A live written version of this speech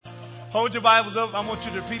Hold your Bibles up. I want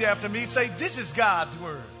you to repeat after me. Say, this is God's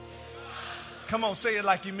word. Come on, say it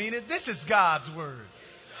like you mean it. This is God's word.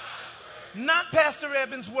 Not Pastor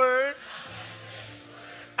Eben's word.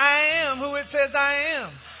 I am who it says I am.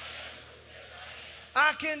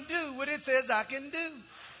 I can do what it says I can do.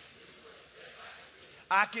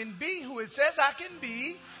 I can be who it says I can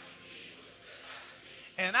be.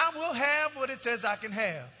 And I will have what it says I can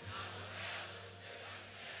have.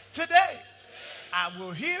 Today, I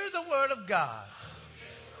will hear the word of God.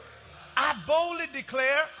 I boldly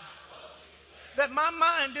declare that my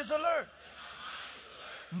mind is alert.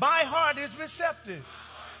 My heart is receptive.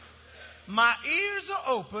 My ears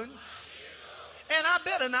are open. And I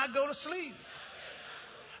better not go to sleep.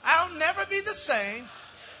 I'll never be the same.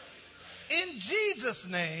 In Jesus'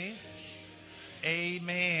 name,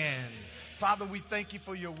 amen. Father, we thank you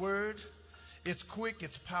for your word. It's quick,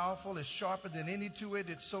 it's powerful, it's sharper than any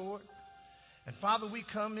two-edged sword. And Father, we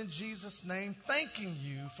come in Jesus' name thanking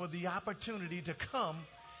you for the opportunity to come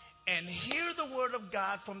and hear the word of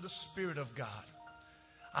God from the Spirit of God.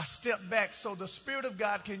 I step back so the Spirit of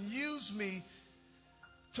God can use me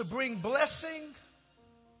to bring blessing,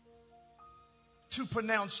 to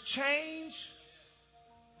pronounce change,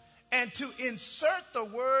 and to insert the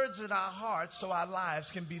words in our hearts so our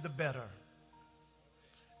lives can be the better.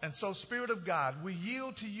 And so, Spirit of God, we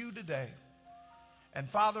yield to you today. And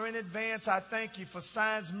Father, in advance, I thank you for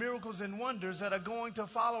signs, miracles, and wonders that are going to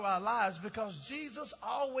follow our lives, because Jesus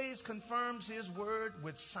always confirms his word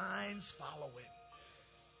with signs following.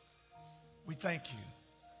 We thank you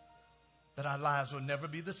that our lives will never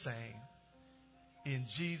be the same. In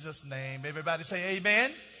Jesus' name, everybody say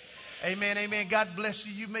amen. Amen, amen. God bless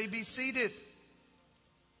you. You may be seated.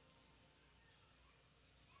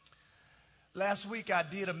 Last week I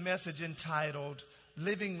did a message entitled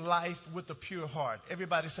Living Life with a Pure Heart.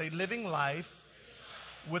 Everybody say living life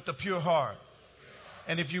with a pure heart.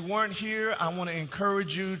 And if you weren't here, I want to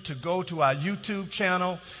encourage you to go to our YouTube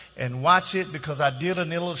channel and watch it, because I did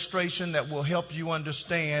an illustration that will help you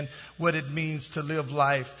understand what it means to live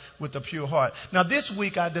life with a pure heart. Now, this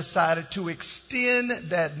week I decided to extend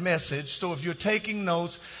that message. So if you're taking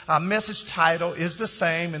notes, our message title is the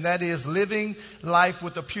same, and that is Living Life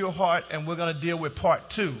with a Pure Heart, and we're going to deal with part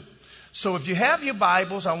 2. So if you have your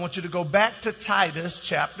Bibles, I want you to go back to Titus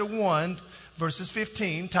chapter 1, verses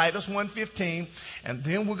 15, Titus 1:15, and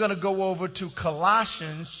then we're going to go over to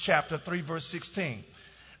Colossians chapter 3, verse 16.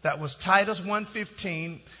 That was Titus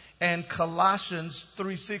 1:15 and Colossians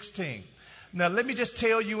 3:16. Now, let me just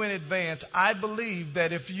tell you in advance, I believe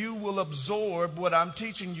that if you will absorb what I'm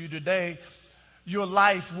teaching you today, your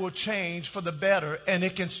life will change for the better, and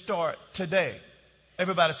it can start today.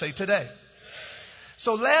 Everybody say today.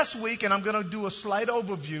 So last week, and I'm going to do a slight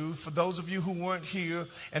overview for those of you who weren't here,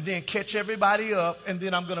 and then catch everybody up, and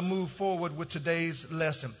then I'm going to move forward with today's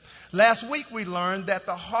lesson. Last week we learned that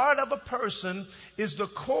the heart of a person is the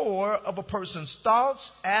core of a person's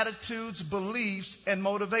thoughts, attitudes, beliefs, and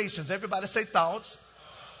motivations. Everybody say thoughts,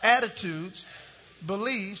 attitudes,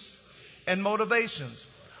 beliefs, and motivations.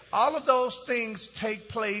 All of those things take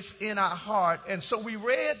place in our heart. And so we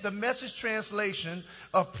read the Message translation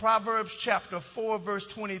of Proverbs chapter 4, verse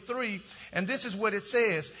 23. And this is what it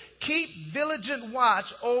says. Keep vigilant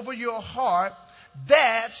watch over your heart.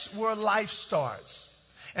 That's where life starts.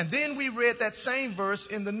 And then we read that same verse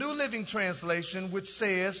in the New Living Translation, which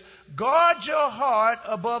says, guard your heart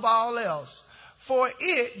above all else, for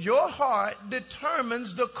it, your heart,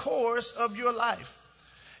 determines the course of your life.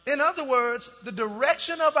 In other words, the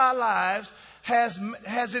direction of our lives has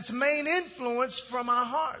its main influence from our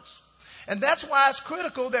hearts. And that's why it's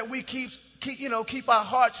critical that we keep our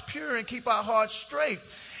hearts pure and keep our hearts straight.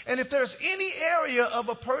 And if there's any area of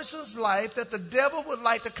a person's life that the devil would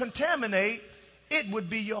like to contaminate, it would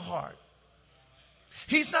be your heart.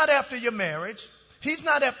 He's not after your marriage. He's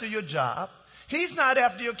not after your job. He's not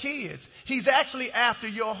after your kids. He's actually after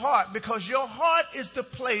your heart, because your heart is the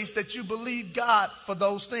place that you believe God for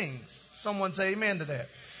those things. Someone say amen to that.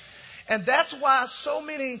 And that's why so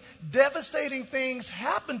many devastating things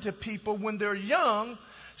happen to people when they're young.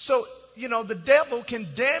 So, the devil can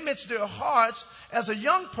damage their hearts as a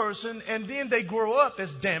young person, and then they grow up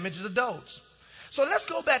as damaged adults. So let's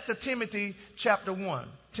go back to Timothy chapter 1.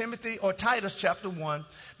 Titus chapter 1,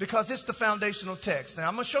 because it's the foundational text. Now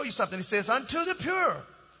I'm going to show you something. He says, unto the pure,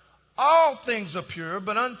 all things are pure,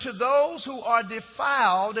 but unto those who are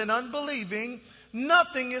defiled and unbelieving,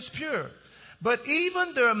 nothing is pure. But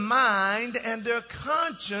even their mind and their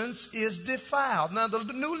conscience is defiled. Now the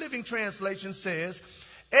New Living Translation says,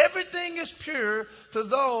 everything is pure to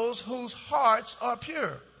those whose hearts are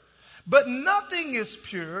pure. But nothing is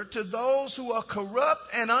pure to those who are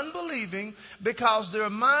corrupt and unbelieving, because their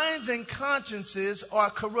minds and consciences are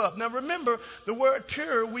corrupt. Now remember, the word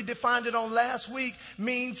pure, we defined it on last week,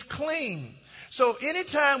 means clean. So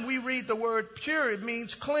anytime we read the word pure, it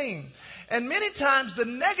means clean. And many times the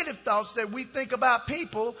negative thoughts that we think about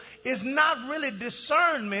people is not really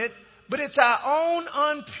discernment, but it's our own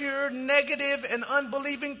unpure, negative, and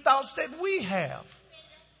unbelieving thoughts that we have.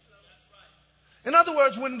 In other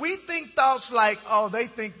words, when we think thoughts like, oh, they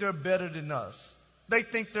think they're better than us, they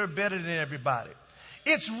think they're better than everybody,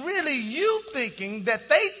 it's really you thinking that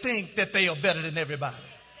they think that they are better than everybody.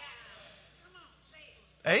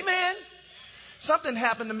 Amen. Something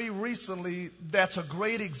happened to me recently that's a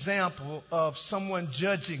great example of someone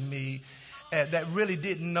judging me that really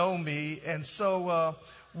didn't know me. And so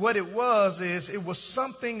what it was is it was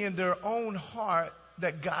something in their own heart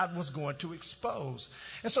that God was going to expose.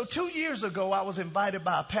 And so 2 years ago, I was invited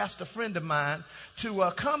by a pastor friend of mine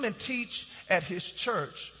to come and teach at his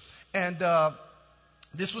church. And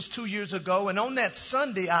this was 2 years ago. And on that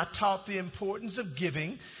Sunday, I taught the importance of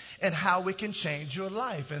giving and how it can change your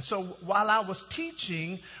life. And so while I was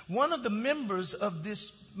teaching, one of the members of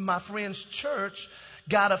this, my friend's church,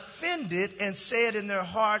 got offended and said in their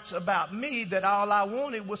hearts about me that all I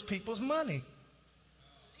wanted was people's money.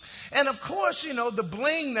 And of course, you know, the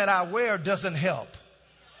bling that I wear doesn't help.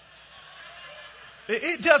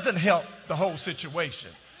 It doesn't help the whole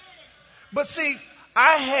situation. But see,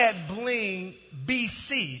 I had bling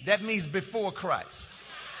BC. That means before Christ.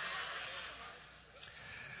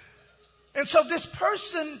 And so this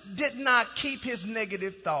person did not keep his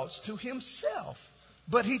negative thoughts to himself.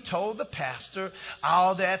 But he told the pastor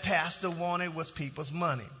all that pastor wanted was people's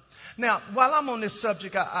money. Now, while I'm on this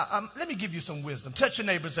subject, let me give you some wisdom. Touch your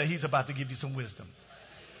neighbor and say, he's about to give you some wisdom.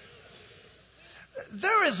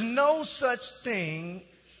 There is no such thing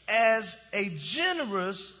as a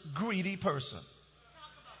generous, greedy person.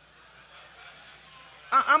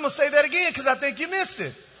 I'm going to say that again because I think you missed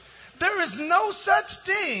it. There is no such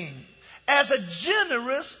thing as a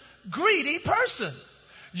generous, greedy person.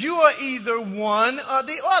 You are either one or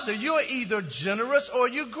the other. You are either generous or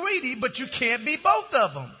you're greedy, but you can't be both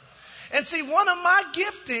of them. And see, one of my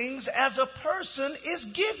giftings as a person is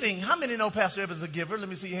giving. How many know Pastor Evans is a giver? Let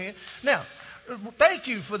me see your hand. Now, thank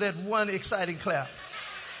you for that one exciting clap.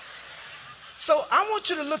 So I want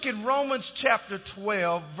you to look at Romans chapter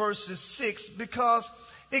 12, verses 6, because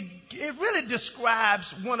it really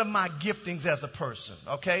describes one of my giftings as a person,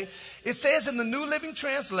 okay? It says in the New Living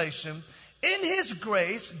Translation, in His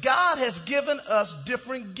grace, God has given us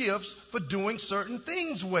different gifts for doing certain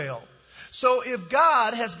things well. So if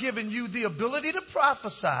God has given you the ability to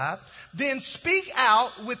prophesy, then speak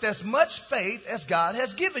out with as much faith as God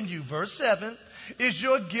has given you. Verse 7, is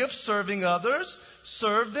your gift serving others?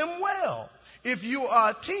 Serve them well. If you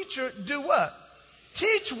are a teacher, do what?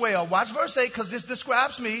 Teach well. Watch verse 8 because this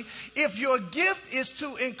describes me. If your gift is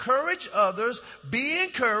to encourage others, be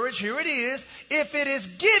encouraged. Here it is. If it is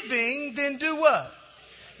giving, then do what?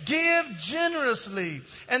 Give generously.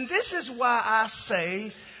 And this is why I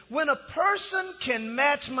say, when a person can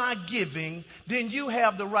match my giving, then you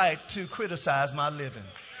have the right to criticize my living.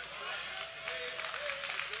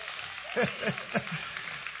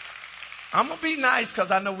 I'm going to be nice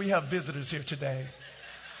because I know we have visitors here today.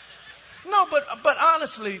 No, but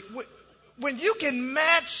honestly, when you can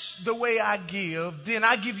match the way I give, then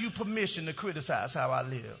I give you permission to criticize how I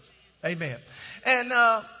live. Amen. And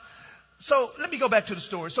so let me go back to the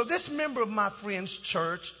story. So this member of my friend's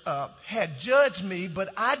church had judged me,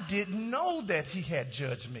 but I didn't know that he had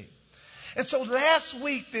judged me. And so last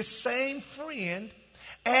week, this same friend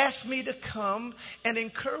asked me to come and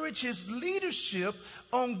encourage his leadership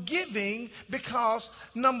on giving because,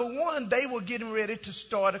 number one, they were getting ready to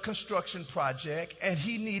start a construction project and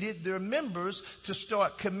he needed their members to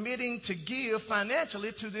start committing to give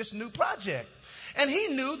financially to this new project. And he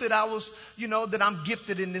knew that I was, that I'm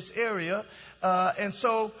gifted in this area. And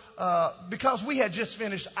so because we had just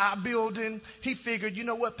finished our building, he figured, you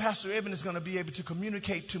know what, Pastor Eben is going to be able to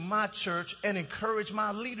communicate to my church and encourage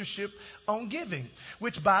my leadership on giving.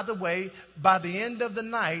 Which, by the way, by the end of the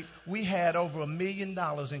night, we had over $1 million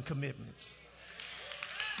in commitments.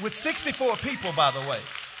 With 64 people, by the way.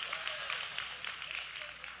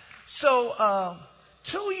 So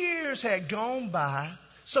 2 years had gone by.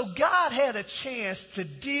 So God had a chance to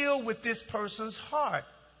deal with this person's heart.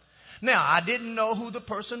 Now, I didn't know who the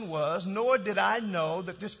person was, nor did I know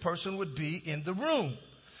that this person would be in the room.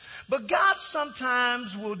 But God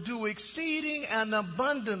sometimes will do exceeding and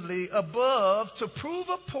abundantly above to prove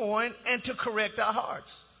a point and to correct our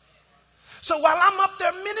hearts. So while I'm up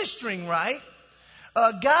there ministering, right,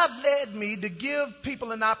 God led me to give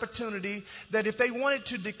people an opportunity that if they wanted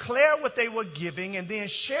to declare what they were giving and then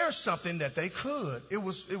share something that they could. It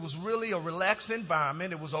was really a relaxed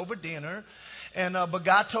environment. It was over dinner. But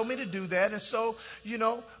God told me to do that. And so,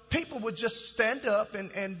 people would just stand up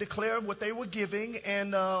and declare what they were giving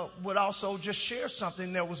and would also just share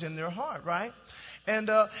something that was in their heart, right?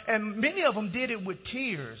 And many of them did it with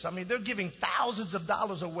tears. I mean, they're giving thousands of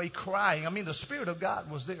dollars away crying. I mean, the Spirit of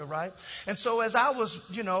God was there, right? And so as I was,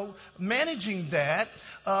 managing that,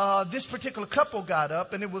 this particular couple got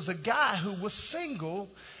up, and it was a guy who was single,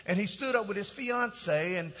 and he stood up with his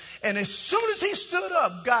fiancée, and as soon as he stood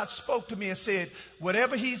up, God spoke to me and said,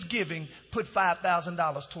 whatever he's giving, put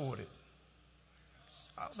 $5,000 toward it.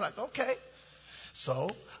 I was like, okay. So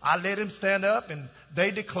I let him stand up, and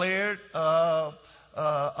they declared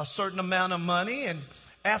a certain amount of money. And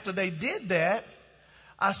after they did that,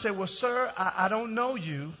 I said, well, sir, I don't know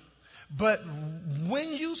you, but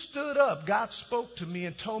when you stood up, God spoke to me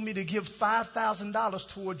and told me to give $5,000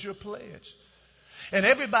 towards your pledge. And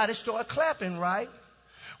everybody started clapping, right?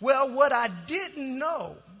 Well, what I didn't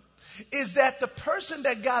know is that the person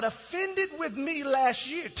that got offended with me last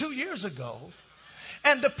year, 2 years ago,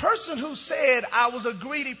 and the person who said I was a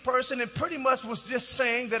greedy person and pretty much was just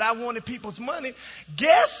saying that I wanted people's money,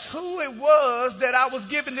 guess who it was that I was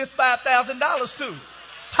giving this $5,000 to?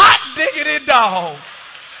 Hot diggity dog.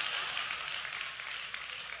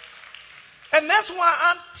 And that's why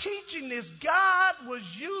I'm teaching this. God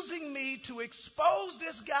was using me to expose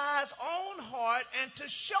this guy's own heart and to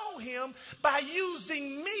show him by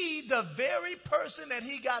using me, the very person that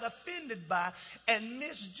he got offended by and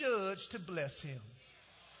misjudged, to bless him.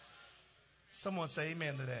 Someone say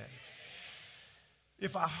amen to that.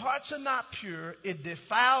 If our hearts are not pure, it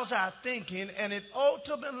defiles our thinking and it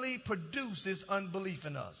ultimately produces unbelief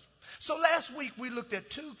in us. So last week we looked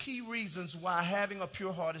at two key reasons why having a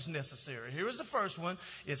pure heart is necessary. Here is the first one,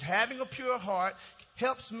 is having a pure heart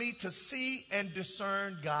helps me to see and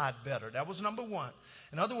discern God better. That was number one.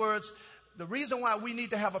 In other words, the reason why we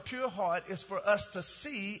need to have a pure heart is for us to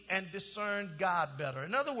see and discern God better.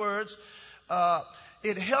 In other words,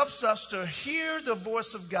 it helps us to hear the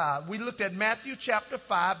voice of God. We looked at Matthew chapter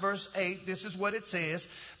 5, verse 8. This is what it says.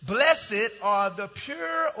 Blessed are the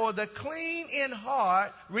pure or the clean in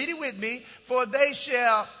heart. Read it with me. For they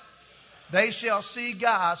shall see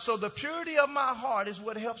God. So the purity of my heart is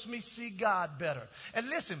what helps me see God better. And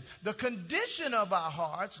listen, the condition of our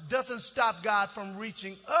hearts doesn't stop God from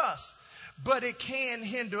reaching us, but it can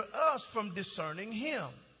hinder us from discerning Him.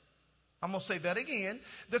 I'm going to say that again.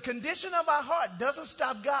 The condition of our heart doesn't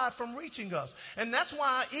stop God from reaching us. And that's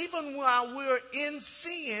why even while we're in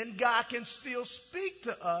sin, God can still speak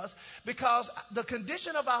to us, because the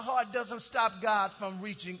condition of our heart doesn't stop God from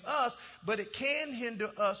reaching us, but it can hinder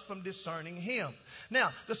us from discerning Him.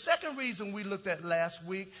 Now, the second reason we looked at last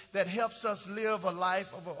week that helps us live a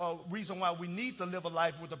life, a reason why we need to live a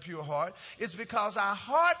life with a pure heart, is because our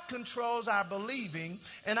heart controls our believing,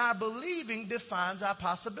 and our believing defines our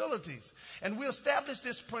possibilities. And we established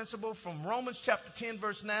this principle from Romans chapter 10,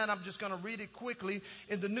 verse 9. I'm just going to read it quickly.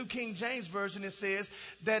 In the New King James Version, it says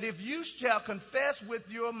that if you shall confess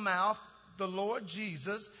with your mouth the Lord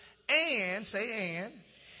Jesus and, say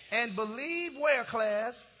and believe where,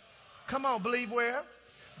 class? Come on, believe where?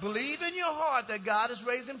 Believe in your heart that God has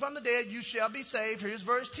raised Him from the dead, you shall be saved. Here's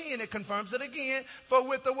verse 10. It confirms it again. For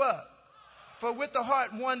with the what? For with the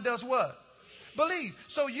heart one does what? Believe.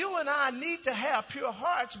 So you and I need to have pure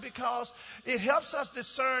hearts because it helps us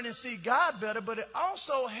discern and see God better, but it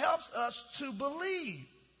also helps us to believe.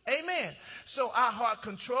 Amen. So our heart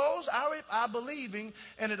controls our believing,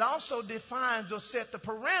 and it also defines or set the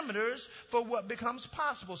parameters for what becomes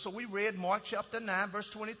possible. So we read Mark chapter 9, verse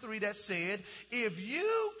 23 that said, if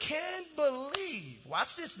you can believe,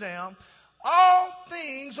 watch this now, all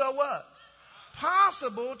things are what?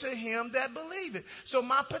 Possible to him that believeth. So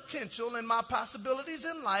my potential and my possibilities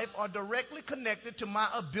in life are directly connected to my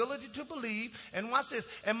ability to believe. And watch this.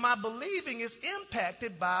 And my believing is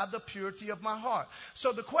impacted by the purity of my heart.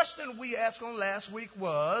 So the question we asked on last week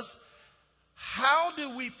was, how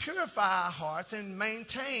do we purify our hearts and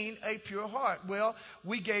maintain a pure heart? Well,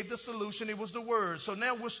 we gave the solution. It was the Word. So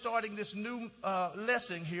now we're starting this new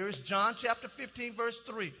lesson here. It's John chapter 15, verse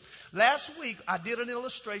 3. Last week, I did an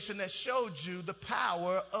illustration that showed you the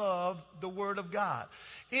power of the Word of God.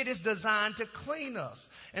 It is designed to clean us.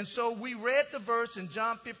 And so we read the verse in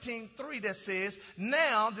John 15:3 that says,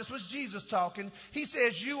 now, this was Jesus talking. He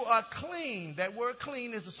says, you are clean. That word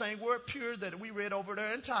clean is the same word pure that we read over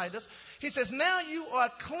there in Titus. He says, now you are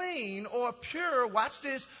clean or pure, watch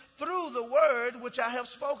this, through the word which I have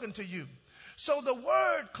spoken to you. So the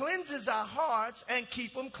word cleanses our hearts and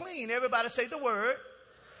keep them clean. Everybody say the word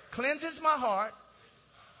cleanses my heart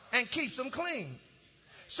and keeps them clean.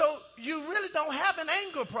 So you really don't have an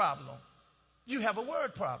anger problem. You have a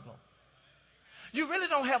word problem. You really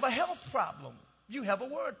don't have a health problem. You have a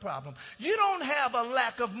word problem. You don't have a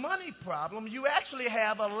lack of money problem. You actually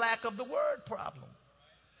have a lack of the word problem.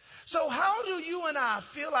 So how do you and I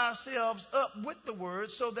fill ourselves up with the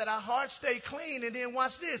word so that our hearts stay clean? And then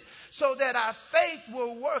watch this, so that our faith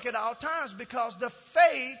will work at all times, because the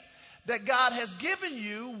faith that God has given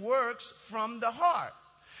you works from the heart.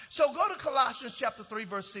 So go to Colossians chapter 3,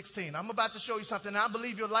 verse 16. I'm about to show you something. I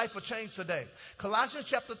believe your life will change today. Colossians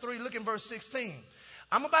chapter 3, look in verse 16.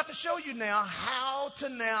 I'm about to show you now how to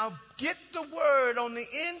now get the word on the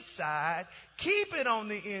inside, keep it on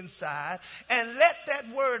the inside, and let that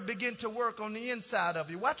word begin to work on the inside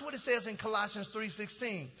of you. Watch what it says in Colossians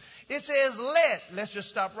 3:16. It says, let's just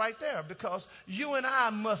stop right there, because you and I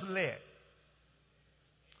must let.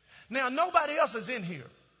 Now, nobody else is in here,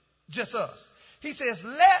 just us. He says,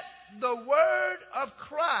 let the word of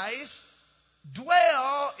Christ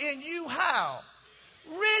dwell in you how?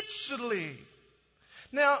 Richly.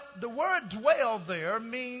 Now, the word dwell there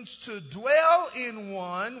means to dwell in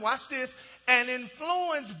one, watch this, and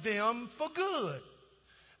influence them for good.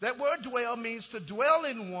 That word dwell means to dwell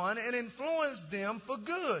in one and influence them for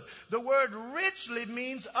good. The word richly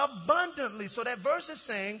means abundantly. So that verse is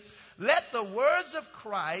saying, let the words of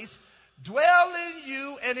Christ dwell in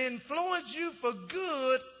you and influence you for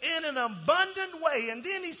good in an abundant way. And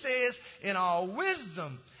then he says, in all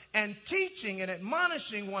wisdom and teaching and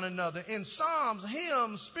admonishing one another in psalms,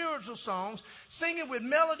 hymns, spiritual songs, singing with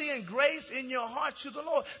melody and grace in your heart to the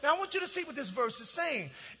Lord. Now I want you to see what this verse is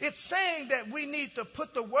saying. It's saying that we need to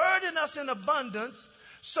put the word in us in abundance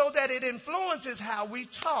so that it influences how we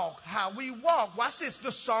talk, how we walk. Watch this,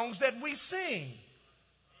 the songs that we sing.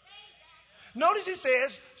 Notice he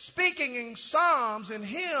says, speaking in psalms and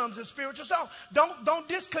hymns and spiritual songs. Don't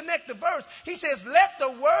disconnect the verse. He says, let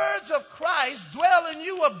the words of Christ dwell in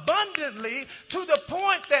you abundantly, to the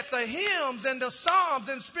point that the hymns and the psalms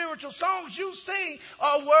and spiritual songs you sing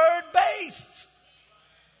are word-based.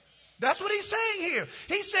 That's what he's saying here.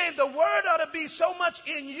 He's saying the word ought to be so much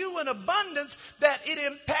in you in abundance that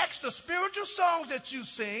it impacts the spiritual songs that you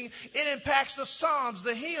sing. It impacts the psalms,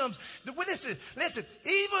 the hymns. Listen,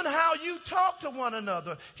 even how you talk to one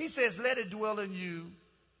another. He says, let it dwell in you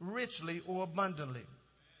richly or abundantly.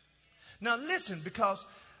 Now listen, because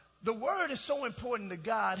the word is so important to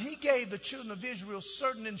God. He gave the children of Israel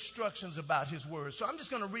certain instructions about his word. So I'm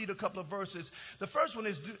just going to read a couple of verses. The first one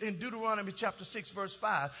is in Deuteronomy chapter 6, verse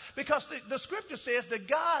 5. Because the scripture says that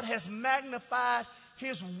God has magnified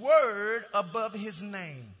his word above his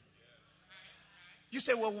name. You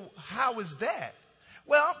say, well, how is that?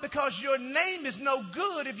 Well, because your name is no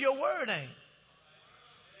good if your word ain't.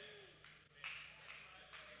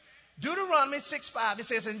 Deuteronomy 6:5, it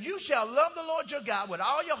says, and you shall love the Lord your God with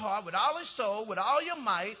all your heart, with all your soul, with all your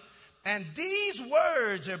might. And these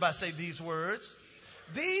words, everybody say these words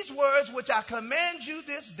which I command you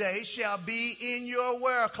this day shall be in your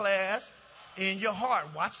where class? In your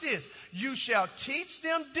heart. Watch this. You shall teach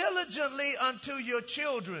them diligently unto your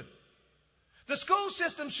children. The school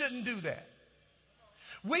system shouldn't do that.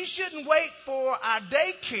 We shouldn't wait for our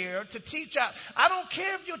daycare to teach our. I don't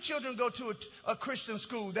care if your children go to a Christian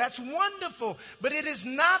school. That's wonderful. But it is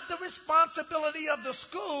not the responsibility of the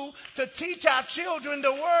school to teach our children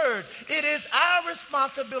the word. It is our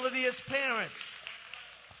responsibility as parents.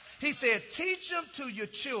 He said, teach them to your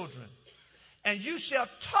children, and you shall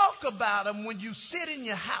talk about them when you sit in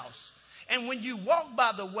your house, and when you walk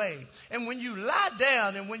by the way, and when you lie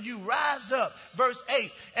down, and when you rise up. Verse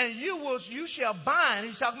 8, and you shall bind,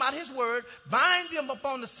 he's talking about his word, bind them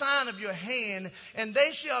upon the sign of your hand, and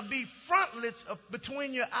they shall be frontlets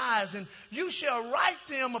between your eyes, and you shall write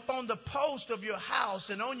them upon the post of your house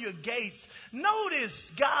and on your gates.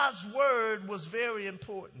 Notice God's word was very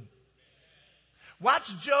important.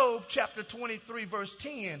 Watch Job chapter 23, verse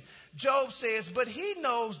 10. Job says, but he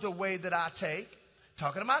knows the way that I take.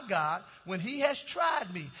 Talking about God. When he has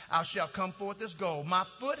tried me, I shall come forth as gold. My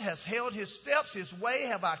foot has held his steps. His way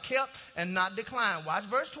have I kept and not declined. Watch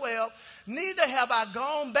verse 12. Neither have I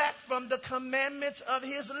gone back from the commandments of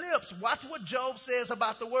his lips. Watch what Job says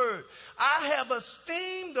about the word. I have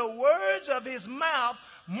esteemed the words of his mouth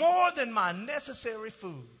more than my necessary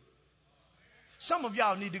food. Some of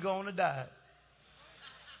y'all need to go on a diet.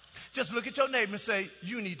 Just look at your neighbor and say,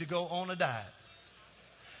 you need to go on a diet.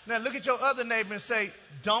 Now look at your other neighbor and say,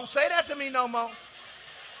 don't say that to me no more.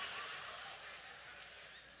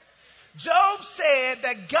 Job said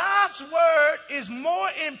that God's word is more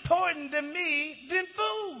important to me than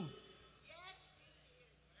food.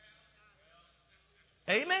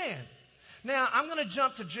 Amen. Now, I'm going to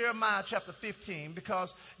jump to Jeremiah chapter 15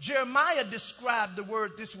 because Jeremiah described the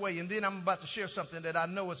word this way, and then I'm about to share something that I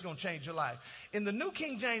know is going to change your life. In the New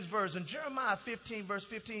King James Version, Jeremiah 15, verse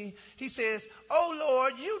 15, he says, "O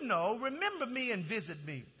Lord, you know, remember me and visit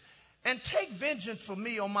me, and take vengeance for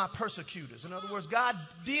me on my persecutors." In other words, God,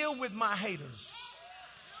 deal with my haters.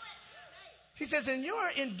 He says, "In your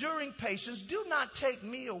enduring patience, do not take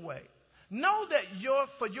me away. Know that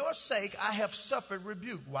for your sake I have suffered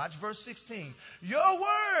rebuke." Watch verse 16. "Your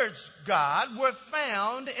words, God, were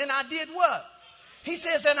found, and I did what?" He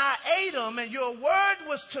says, "And I ate them, and your word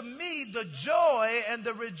was to me the joy and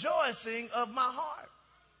the rejoicing of my heart."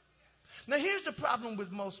 Now here's the problem with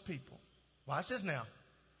most people. Watch this now.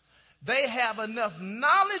 They have enough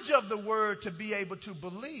knowledge of the word to be able to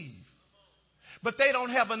believe, but they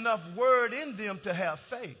don't have enough word in them to have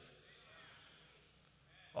faith.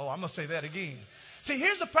 Oh, I'm going to say that again. See,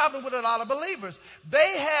 here's the problem with a lot of believers.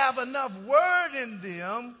 They have enough word in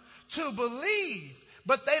them to believe,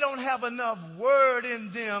 but they don't have enough word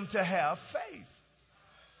in them to have faith.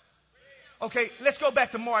 Okay, let's go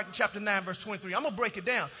back to Mark chapter 9, verse 23. I'm going to break it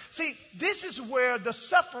down. See, this is where the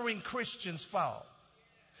suffering Christians fall.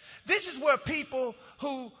 This is where people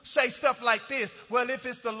who say stuff like this, well, if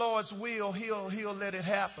it's the Lord's will, he'll let it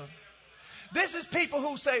happen. This is people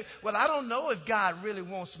who say, well, I don't know if God really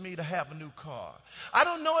wants me to have a new car. I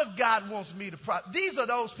don't know if God wants me to. These are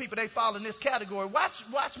those people, they fall in this category. Watch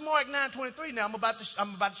Mark 9:23 now. I'm about to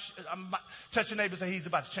touch your neighbor and say he's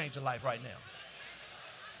about to change your life right now.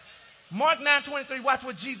 Mark 9:23, watch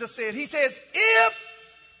what Jesus said. He says, if.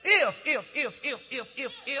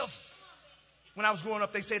 When I was growing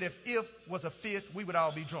up, they said if was a fifth, we would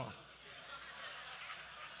all be drunk.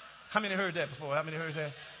 How many heard that before? How many heard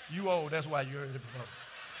that? You old, that's why you heard it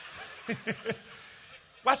before.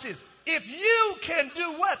 Watch this. If you can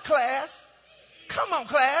do what, class? Come on,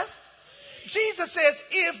 class. Jesus says,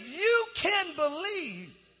 if you can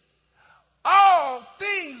believe, all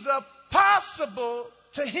things are possible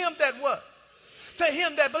to him that what? To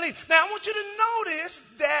him that believes. Now, I want you to notice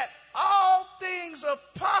that all things are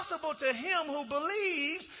possible to him who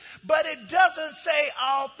believes, but it doesn't say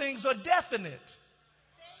all things are definite.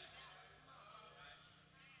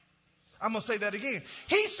 I'm going to say that again.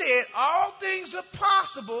 He said all things are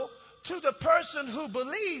possible to the person who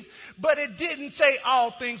believes, but it didn't say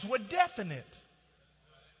all things were definite.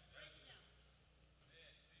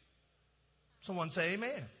 Someone say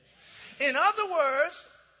amen. In other words,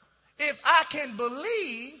 if I can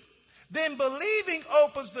believe, then believing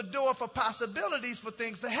opens the door for possibilities for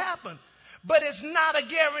things to happen. But it's not a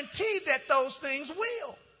guarantee that those things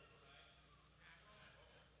will.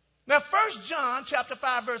 Now, 1 John chapter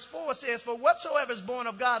 5, verse 4 says, "For whatsoever is born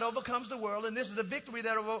of God overcomes the world, and this is the victory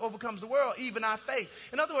that overcomes the world, even our faith."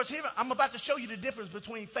 In other words, here I'm about to show you the difference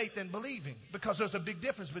between faith and believing, because there's a big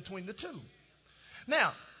difference between the two.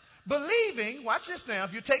 Now, believing, watch this now,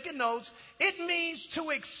 if you're taking notes, it means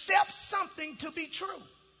to accept something to be true.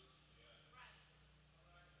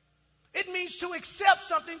 It means to accept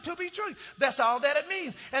something to be true. That's all that it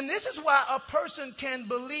means. And this is why a person can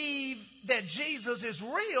believe that Jesus is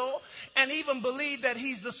real and even believe that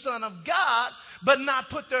he's the Son of God, but not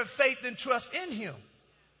put their faith and trust in him.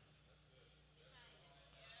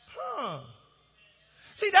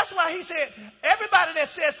 See, that's why he said, everybody that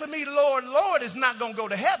says to me, Lord, Lord, is not going to go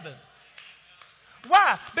to heaven.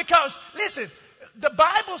 Why? Because, listen, the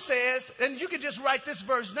Bible says, and you can just write this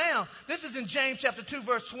verse down. This is in James chapter 2,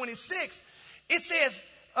 verse 26. It says,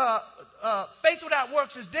 faith without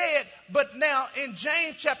works is dead. But now in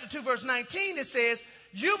James chapter 2, verse 19, it says,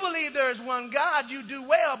 you believe there is one God, you do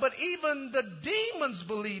well, but even the demons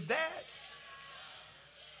believe that.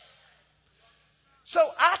 So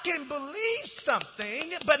I can believe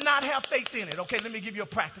something, but not have faith in it. Okay, let me give you a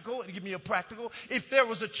practical. If there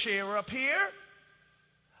was a chair up here,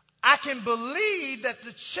 I can believe that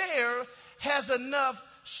the chair has enough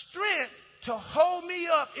strength to hold me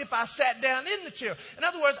up if I sat down in the chair. In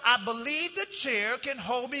other words, I believe the chair can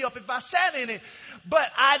hold me up if I sat in it. But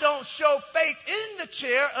I don't show faith in the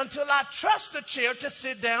chair until I trust the chair to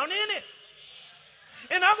sit down in it.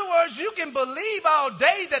 In other words, you can believe all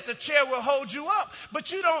day that the chair will hold you up,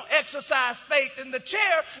 but you don't exercise faith in the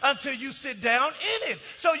chair until you sit down in it.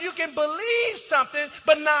 So you can believe something,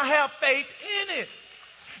 but not have faith in it.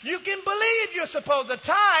 You can believe you're supposed to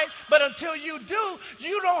tithe, but until you do,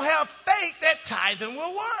 you don't have faith that tithing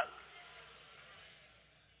will work.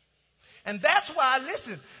 And that's why,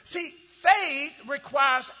 listen, see, faith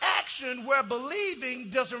requires action where believing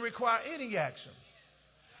doesn't require any action.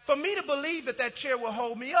 For me to believe that that chair will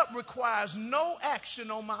hold me up requires no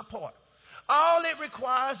action on my part. All it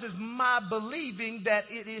requires is my believing that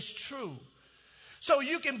it is true. So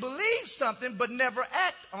you can believe something but never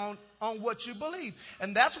act on what you believe.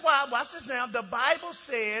 And that's why, watch this now, the Bible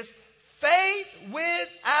says faith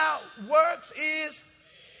without works is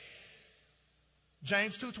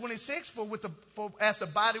James 2:26, for as the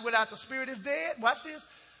body without the spirit is dead. Watch this.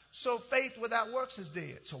 So faith without works is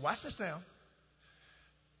dead. So watch this now.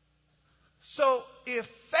 So if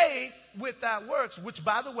faith without works, which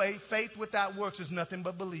by the way, faith without works is nothing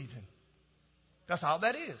but believing. That's all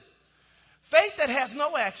that is. Faith that has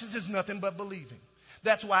no actions is nothing but believing.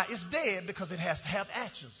 That's why it's dead, because it has to have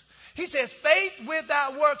actions. He says faith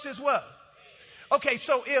without works is what? Okay,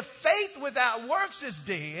 so if faith without works is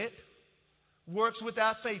dead, works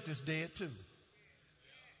without faith is dead too.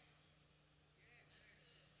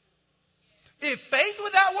 If faith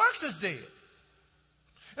without works is dead.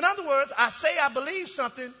 In other words, I say I believe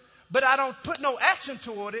something, but I don't put no action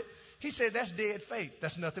toward it. He said that's dead faith.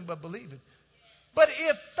 That's nothing but believing. But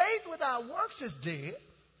if faith without works is dead,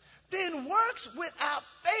 then works without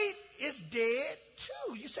faith is dead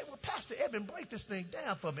too. You say, well, Pastor Evan, break this thing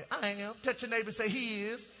down for me. I am. Touch your neighbor and say, he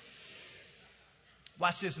is.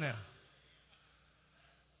 Watch this now.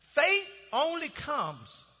 Faith only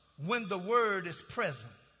comes when the word is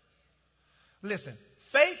present. Listen,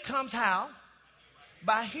 faith comes how?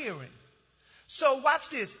 By hearing. So watch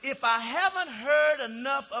this. If I haven't heard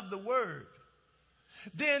enough of the word,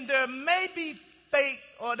 then there may be faith,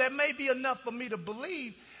 or there may be enough for me to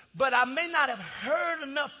believe, but I may not have heard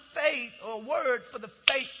enough faith or word for the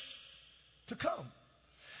faith to come.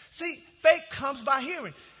 See, faith comes by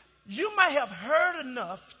hearing. You might have heard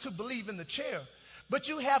enough to believe in the chair, but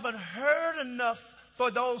you haven't heard enough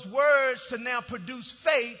for those words to now produce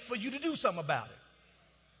faith for you to do something about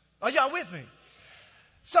it. Are y'all with me?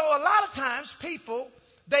 So a lot of times people,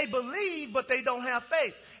 they believe, but they don't have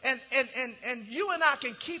faith. And you and I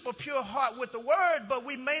can keep a pure heart with the word, but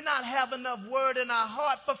we may not have enough word in our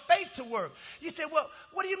heart for faith to work. You say, well,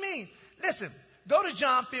 what do you mean? Listen, go to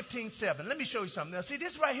John 15:7. Let me show you something. Now, see,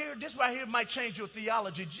 this right here might change your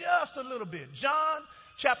theology just a little bit. John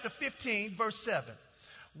chapter 15, verse 7.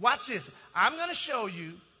 Watch this. I'm going to show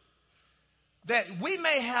you that we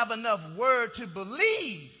may have enough word to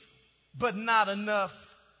believe, but not enough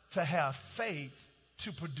to have faith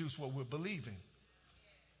to produce what we're believing.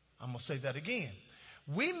 I'm going to say that again.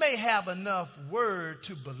 We may have enough word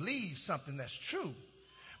to believe something that's true,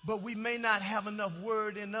 but we may not have enough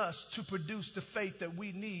word in us to produce the faith that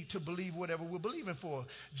we need to believe whatever we're believing for.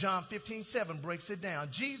 John 15:7 breaks it down.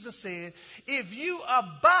 Jesus said, if you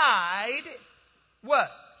abide,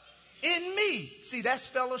 what? In me. See, that's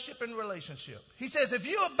fellowship and relationship. He says, if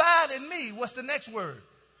you abide in me, what's the next word?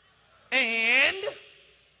 And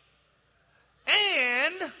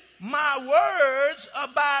my words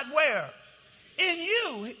abide where? In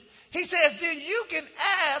you. He says, then you can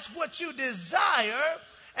ask what you desire,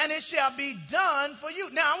 and it shall be done for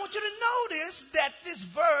you. Now, I want you to notice that this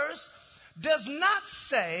verse does not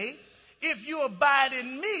say, if you abide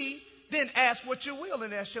in me, then ask what you will,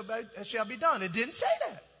 and it shall be done. It didn't say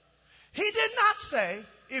that. He did not say,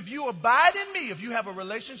 if you abide in me, if you have a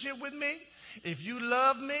relationship with me, if you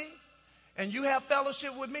love me, and you have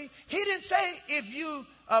fellowship with me. He didn't say, if you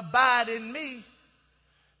abide in me,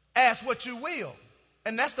 ask what you will.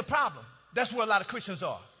 And that's the problem. That's where a lot of Christians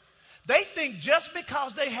are. They think just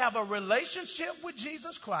because they have a relationship with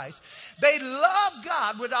Jesus Christ, they love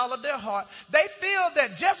God with all of their heart, they feel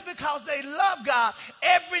that just because they love God,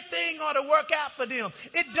 everything ought to work out for them.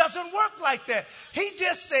 It doesn't work like that. He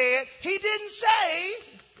just said, he didn't say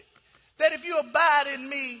that if you abide in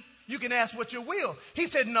me, you can ask what you will. He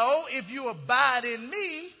said, no, if you abide in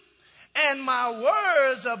me and my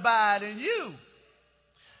words abide in you,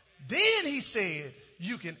 then he said,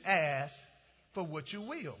 you can ask for what you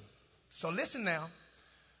will. So listen now.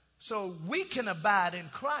 So we can abide in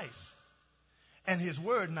Christ and his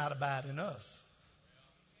word not abide in us.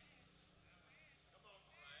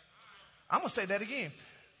 I'm going to say that again.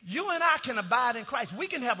 You and I can abide in Christ. We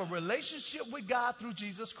can have a relationship with God through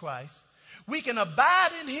Jesus Christ. We can abide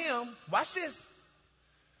in him. Watch this.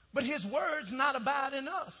 But his words not abide in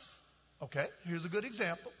us. Okay, here's a good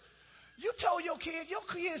example. You told your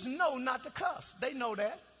kids know not to cuss. They know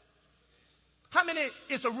that. How many,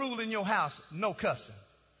 it's a rule in your house, no cussing?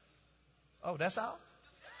 Oh, that's all?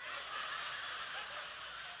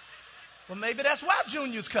 Well, maybe that's why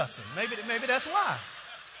Junior's cussing. Maybe that's why.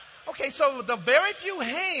 Okay, so the very few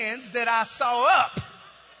hands that I saw up,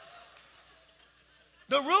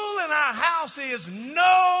 The rule in our house is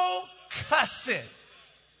no cussing.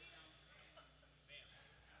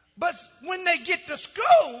 But when they get to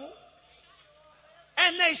school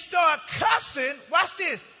and they start cussing, watch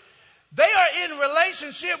this. They are in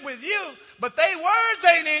relationship with you, but their words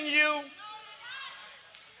ain't in you.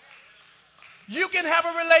 You can have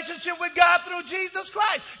a relationship with God through Jesus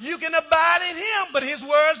Christ. You can abide in Him, but His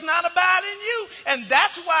word's not abide in you. And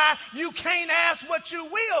that's why you can't ask what you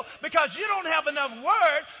will, because you don't have enough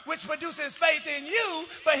word which produces faith in you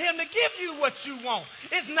for Him to give you what you want.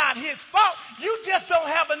 It's not His fault. You just don't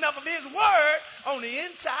have enough of His word on the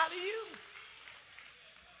inside of you.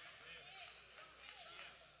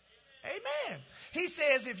 Amen. He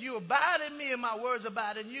says, if you abide in me and my words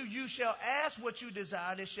abide in you, you shall ask what you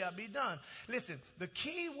desire and it shall be done. Listen, the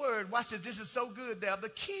key word, watch this, this is so good now. The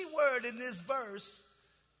key word in this verse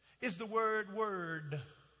is the word word.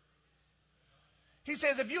 He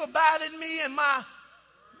says, if you abide in me and my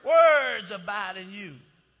words abide in you,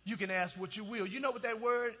 you can ask what you will. You know what that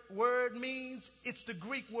word means? It's the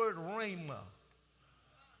Greek word rhema.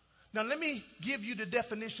 Now let me give you the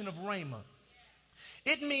definition of rhema.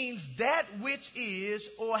 It means that which is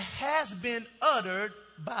or has been uttered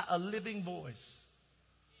by a living voice.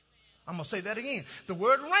 I'm going to say that again. The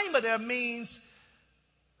word rhema there means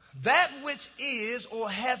that which is or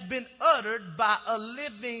has been uttered by a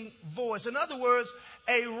living voice. In other words,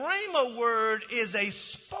 a rhema word is a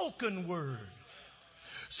spoken word.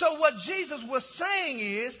 So what Jesus was saying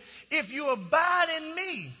is, if you abide in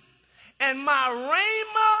me, and my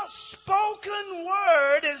rhema spoken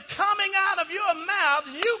word is coming out of your mouth,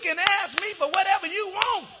 you can ask me for whatever you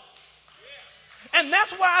want. And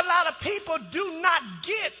that's why a lot of people do not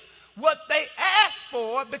get what they ask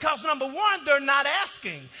for, because number one, they're not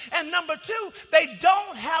asking. And number two, they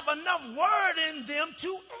don't have enough word in them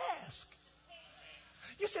to ask.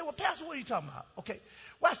 You say, well, Pastor, what are you talking about? Okay,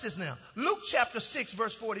 watch this now. Luke chapter 6,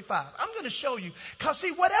 verse 45. I'm going to show you. Because,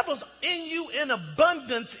 see, whatever's in you in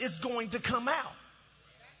abundance is going to come out.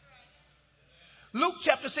 Luke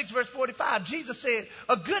chapter 6, verse 45. Jesus said,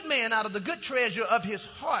 a good man out of the good treasure of his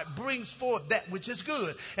heart brings forth that which is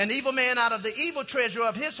good. An evil man out of the evil treasure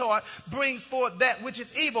of his heart brings forth that which is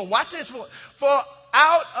evil. Watch this. For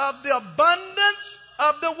out of the abundance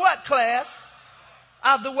of the what, class?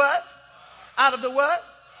 Out of the what? Out of the what?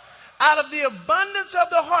 Out of the abundance of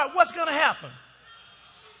the heart, what's going to happen?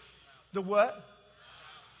 The what?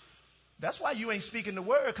 That's why you ain't speaking the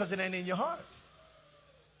word, because it ain't in your heart.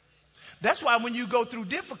 That's why when you go through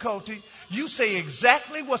difficulty, you say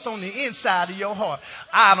exactly what's on the inside of your heart.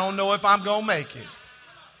 I don't know if I'm going to make it.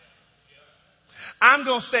 I'm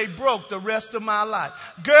going to stay broke the rest of my life.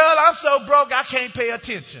 Girl, I'm so broke I can't pay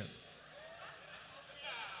attention.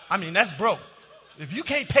 I mean, that's broke. If you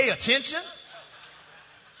can't pay attention,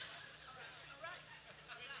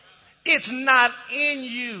 it's not in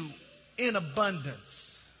you in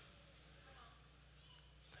abundance.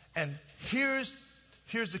 And here's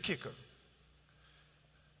the kicker.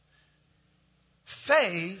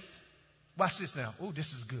 Faith, watch this now. Oh,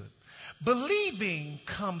 this is good. Believing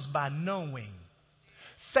comes by knowing.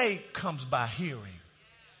 Faith comes by hearing.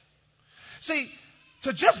 See,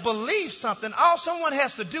 to just believe something, all someone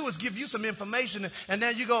has to do is give you some information, and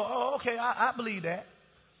then you go, oh, okay, I believe that.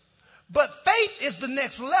 But faith is the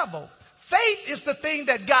next level. Faith is the thing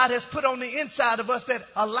that God has put on the inside of us that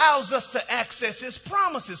allows us to access His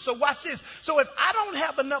promises. So watch this. So if I don't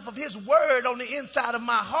have enough of His word on the inside of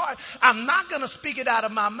my heart, I'm not going to speak it out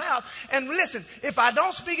of my mouth. And listen, if I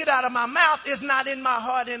don't speak it out of my mouth, it's not in my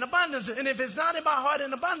heart in abundance. And if it's not in my heart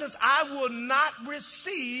in abundance, I will not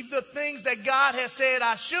receive the things that God has said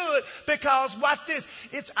I should, because watch this,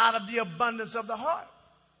 it's out of the abundance of the heart.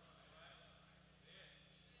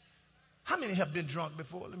 How many have been drunk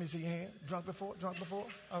before? Let me see your hand. Drunk before? Drunk before?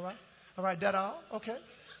 All right. All right, that all? Okay.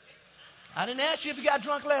 I didn't ask you if you got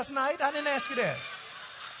drunk last night. I didn't ask you that.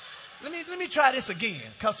 Let me try this again.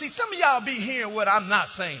 Because, see, some of y'all be hearing what I'm not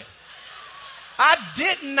saying. I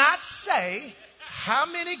did not say how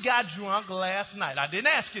many got drunk last night. I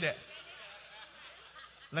didn't ask you that.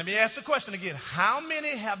 Let me ask the question again. How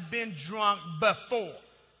many have been drunk before?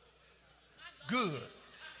 Good.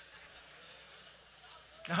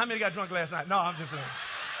 Now, how many got drunk last night? No, I'm just playing.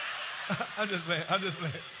 I'm just playing. I'm just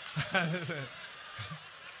playing.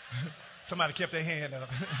 Somebody kept their hand up.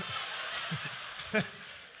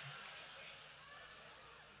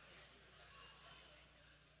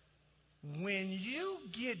 When you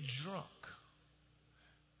get drunk,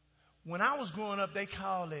 when I was growing up, they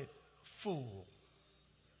called it full.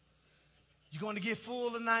 You going to get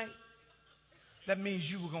full tonight? That means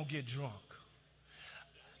you were going to get drunk.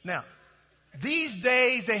 Now, these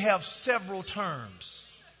days, they have several terms.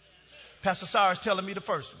 Pastor Sarah is telling me the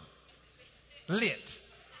first one. Lit.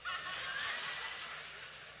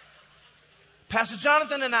 Pastor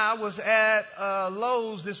Jonathan and I was at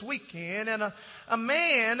Lowe's this weekend, and a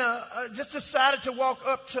man just decided to walk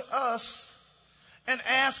up to us and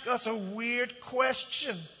ask us a weird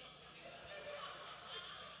question.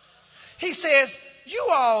 He says, "You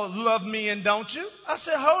all love me, and don't you?" I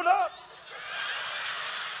said, "Hold up.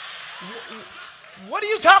 What are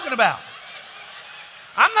you talking about?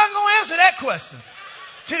 I'm not going to answer that question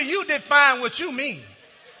till you define what you mean."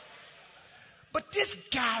 But this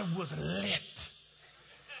guy was lit.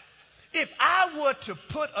 If I were to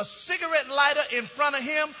put a cigarette lighter in front of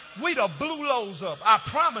him, we'd have blew Lowe's up. I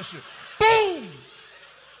promise you. Boom!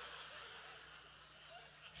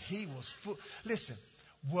 He was full. Listen,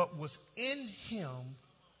 what was in him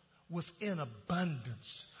was in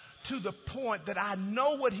abundance, to the point that I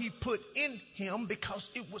know what he put in him because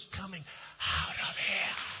it was coming out of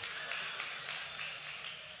him.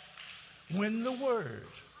 When the word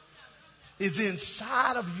is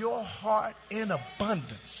inside of your heart in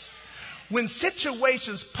abundance, when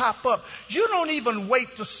situations pop up, you don't even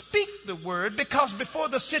wait to speak the word, because before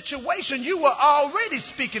the situation, you were already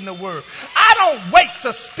speaking the word. I don't wait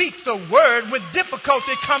to speak the word when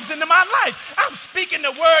difficulty comes into my life. I'm speaking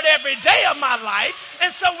the word every day of my life.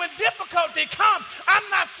 And so when difficulty comes, I'm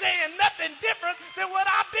not saying nothing different than what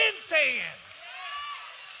I've been saying.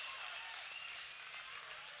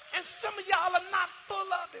 And some of y'all are not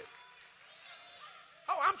full of it.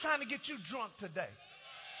 Oh, I'm trying to get you drunk today.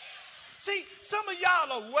 See, some of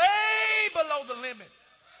y'all are way below the limit.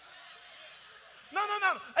 No.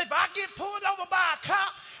 If I get pulled over by a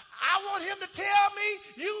cop, I want him to tell me,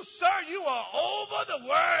 you are over the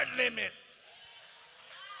word limit.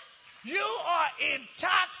 You are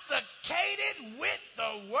intoxicated with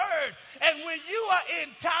the word. And when you are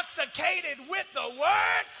intoxicated with the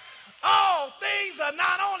word, all things are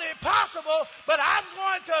not only possible, but I'm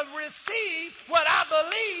going to receive what I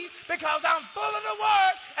believe, because I'm full of the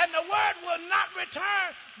word, and the word will not return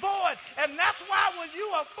void. And that's why when you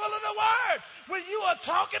are full of the word, when you are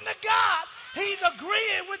talking to God, he's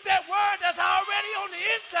agreeing with that word that's already on the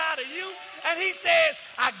inside of you. And he says,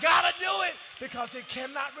 I got to do it, because it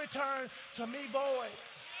cannot return to me void.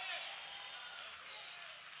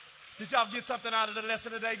 Did y'all get something out of the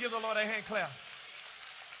lesson today? Give the Lord a hand clap.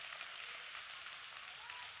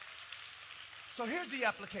 So here's the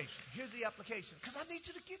application. Because I need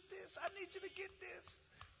you to get this.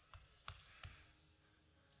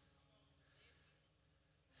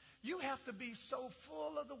 You have to be so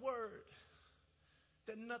full of the word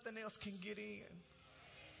that nothing else can get in.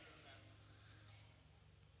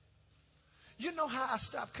 You know how I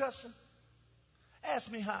stopped cussing? Ask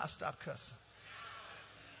me how I stopped cussing.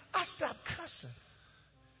 I stopped cussing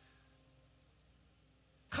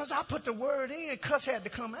because I put the word in. Cuss had to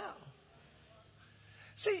come out.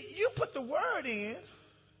 See, you put the word in,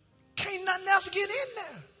 can't nothing else get in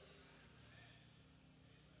there.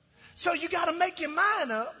 So you got to make your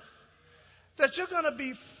mind up that you're going to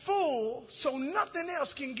be full so nothing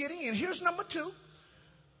else can get in. Here's number 2.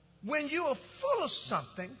 When you are full of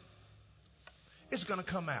something, it's going to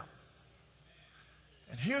come out.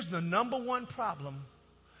 And here's the number one problem.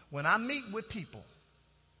 When I meet with people,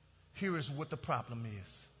 here is what the problem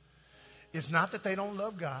is. It's not that they don't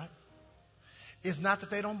love God. It's not that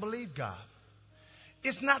they don't believe God.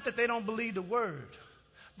 It's not that they don't believe the word.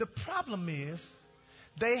 The problem is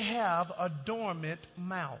they have a dormant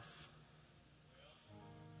mouth.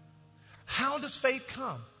 How does faith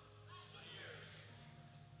come?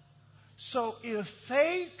 So if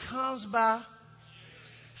faith comes by,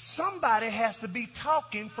 somebody has to be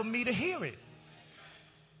talking for me to hear it.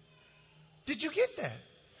 Did you get that?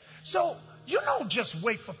 So you don't just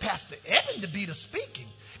wait for Pastor Evan to be the speaking,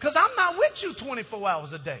 because I'm not with you 24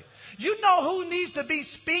 hours a day. You know who needs to be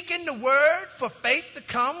speaking the word for faith to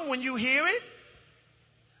come when you hear it?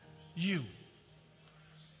 You.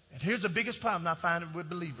 And here's the biggest problem I find with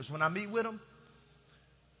believers. When I meet with them,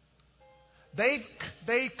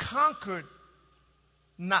 they've conquered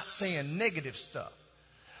not saying negative stuff.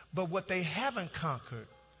 But what they haven't conquered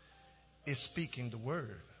is speaking the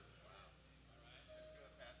word.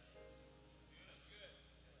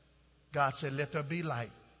 God said, let there be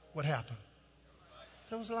light. What happened?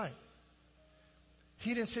 There was light.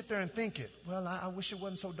 He didn't sit there and think it. Well, I wish it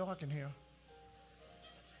wasn't so dark in here.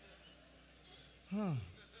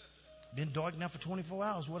 Been dark now for 24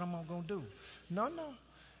 hours. What am I going to do? No.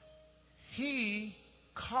 He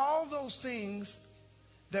called those things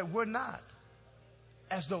that were not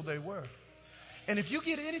as though they were. And if you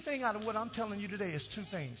get anything out of what I'm telling you today, it's 2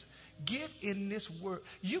 things. Get in this word.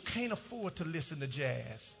 You can't afford to listen to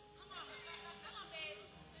jazz.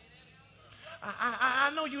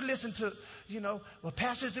 I know you listen to, well,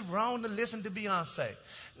 Pastor, is it wrong to listen to Beyonce?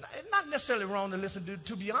 It's not necessarily wrong to listen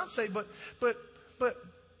to Beyonce, but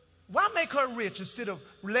why make her rich instead of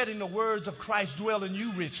letting the words of Christ dwell in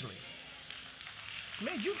you richly?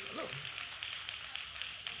 Man, look.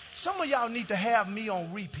 Some of y'all need to have me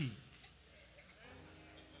on repeat.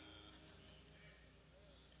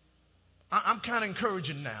 I'm kind of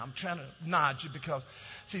encouraging now. I'm trying to nod you because,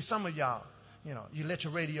 see, some of y'all, you let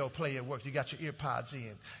your radio play at work. You got your ear pods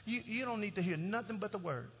in. You don't need to hear nothing but the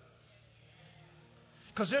word.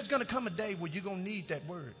 Because there's going to come a day where you're going to need that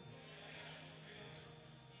word.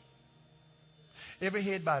 Every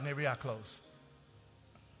head bowed and every eye closed.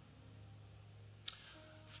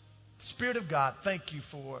 Spirit of God, thank you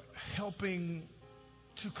for helping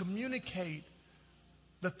to communicate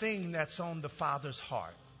the thing that's on the Father's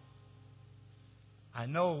heart. I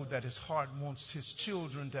know that his heart wants his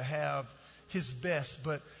children to have his best,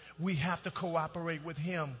 but we have to cooperate with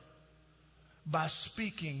him by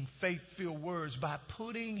speaking faith-filled words, by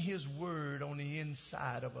putting his word on the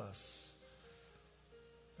inside of us.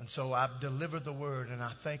 And so I've delivered the word, and I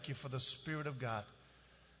thank you for the Spirit of God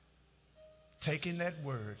taking that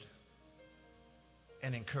word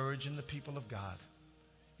and encouraging the people of God.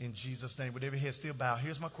 In Jesus' name, with every head still bowed,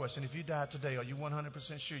 here's my question. If you died today, are you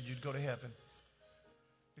 100% sure you'd go to heaven?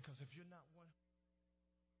 Because if you're not